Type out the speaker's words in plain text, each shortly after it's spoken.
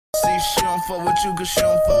See, she don't fuck with you cause she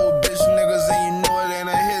don't fuck with bitch niggas, and you know it ain't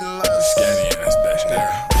a hidden love. Scanny ass bitch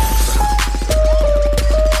there.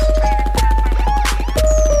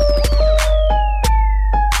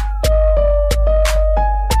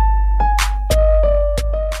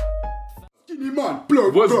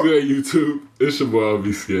 What's good, YouTube? It's your boy, I'll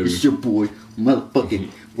be skinny. It's your boy, motherfucking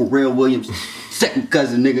Pharrell Williams' second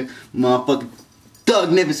cousin, nigga. Motherfucking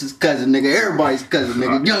Thug Nivis's cousin, nigga. Everybody's cousin,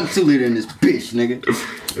 nigga. Young 2 Liter in this bitch, nigga.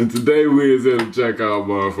 And today we is here to check out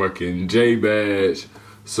motherfucking J Baj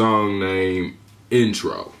song name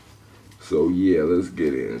Intro. So yeah, let's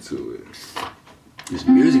get into it. There's a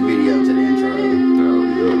music video to the intro. Oh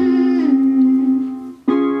yeah.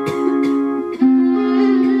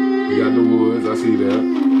 You got the woods, I see that.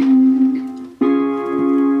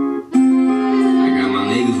 I got my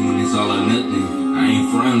niggas when it's all or nothing. I ain't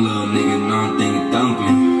front, little nigga, no, I'm thinking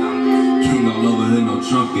thumping. King all over hood, no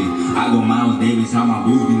trumpet. I go Miles Davis, how my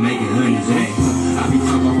boots be making hundreds, hey. I be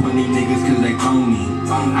talking about these niggas cause they phony.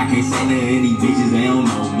 I can't say that any bitches, they don't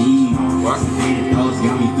know me. What? They post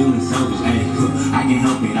got me feeling selfish, hey. I can't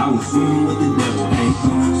help it, I was swimming with the devil, hey.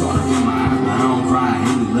 Started with my eyes, but I don't cry, I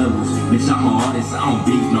hit the levels. Bitch, I'm an artist, I don't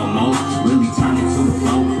beef no more. Really turn it to a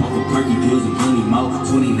flow, off of perky pills and plenty more.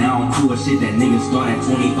 20 now, I'm to a shit that niggas start at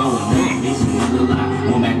 24. Another bitch, another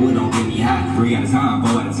lie. One backwood don't get me hot. 3 at a time,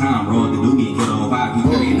 4 at a time. Roll the doobie and kill on 5. You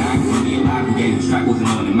 3 and 9, can be alive. Who gave you strike,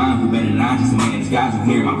 wasn't knowing in mind. Who better than I? Just a man in disguise. Who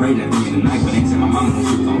hear my praise at 3 in the night. But ain't said my mama when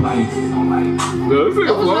she was on life. No, this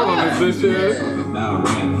nigga flow on this shit. Talk about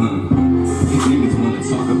rap, These niggas wanna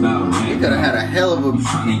talk about rap. You could have had a hell of a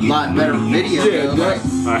lot better video. Yeah, like,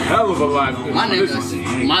 a hell of a lot. my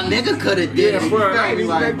nigga could have did it. Yeah, bro, I ain't even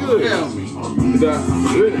that good.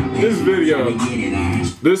 This video,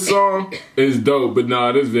 this song is dope, but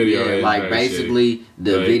nah, this video Yeah, ain't like that basically shit.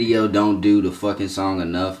 the Like, video don't do the fucking song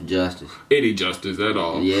enough justice. any justice at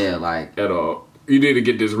all. Yeah, like At all. You need to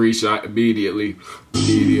get this reshot immediately.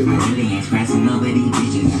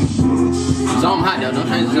 something hot though. Don't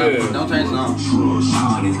change the song. Yeah. Don't change the song.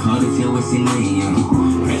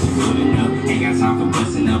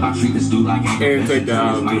 And take that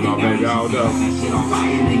out, my baby. I don't know.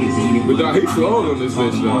 But dog, he flowed on this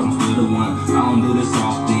bitch though. I don't do this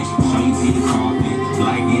often. Show you see the coffin.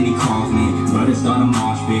 Like any coffin. Brother start a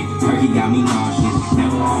marsh pit. Turkey got me nauseous.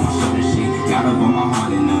 Never on my shoulder shit. Got up on my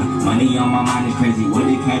heart enough. Money on my mind is crazy. What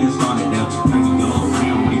did Cater started up? Turkey go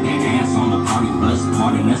around like that ass on the party bus.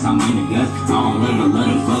 Pardon us, I'm in the guts. I don't live a lot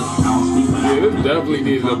of fuck. I don't speak but Yeah, this definitely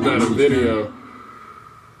needs a better video.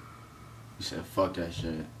 He said, "Fuck that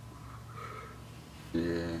shit."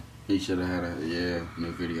 Yeah, he should have had a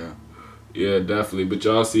new video. Yeah, definitely. But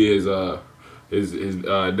y'all see his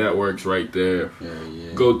networks right there.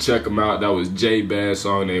 Yeah. Go check him out. That was J Baj.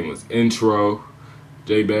 Song name was Intro.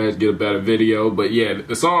 J Baj, get a better video. But yeah,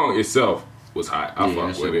 the song itself was hot. I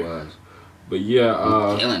fuck with it. Was. But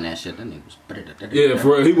yeah, Killing that shit. That nigga was. yeah,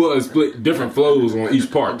 for real, he was split different flows on each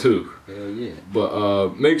part too. Hell yeah.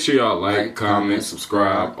 But make sure y'all like, comment,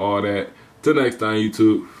 subscribe, all that. Till next time,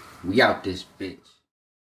 YouTube. We out this bitch.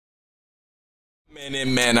 Minute,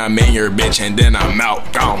 man, I'm in your bitch and then I'm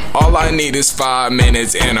out, gone. All I need is 5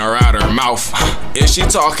 minutes in or out her mouth. If she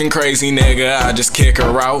talking crazy, nigga, I just kick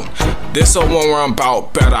her out. This a one where I'm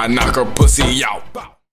bout, bet I knock her pussy out.